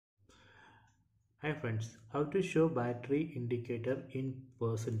Hi friends, how to show battery indicator in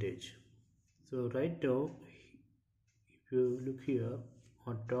percentage. So right now, if you look here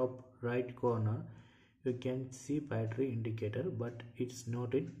on top right corner, you can see battery indicator, but it's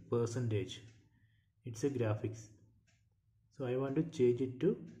not in percentage. It's a graphics. So I want to change it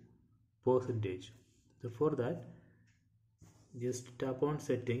to percentage. So for that, just tap on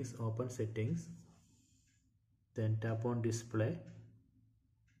settings, open settings, then tap on display,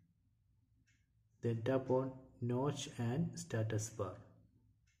 then tap on notch and status bar.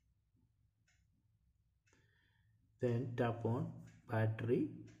 Then tap on battery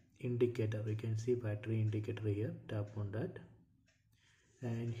indicator. You can see battery indicator here. Tap on that,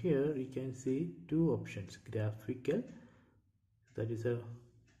 and here you can see two options: graphical, that is a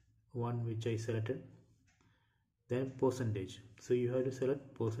one which I selected, then percentage. So you have to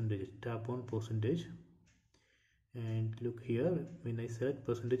select percentage. Tap on percentage, and look here, when I select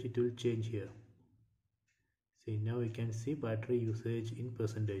percentage it will change here. See, now you can see battery usage in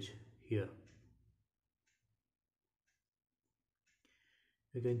percentage here.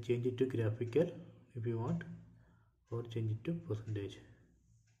 You can change it to graphical if you want, or change it to percentage.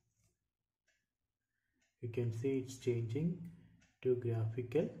 You can see it's changing to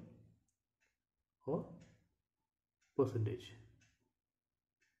graphical or percentage.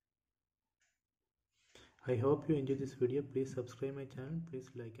 I hope you enjoyed this video. Please subscribe my channel. Please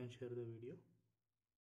like and share the video.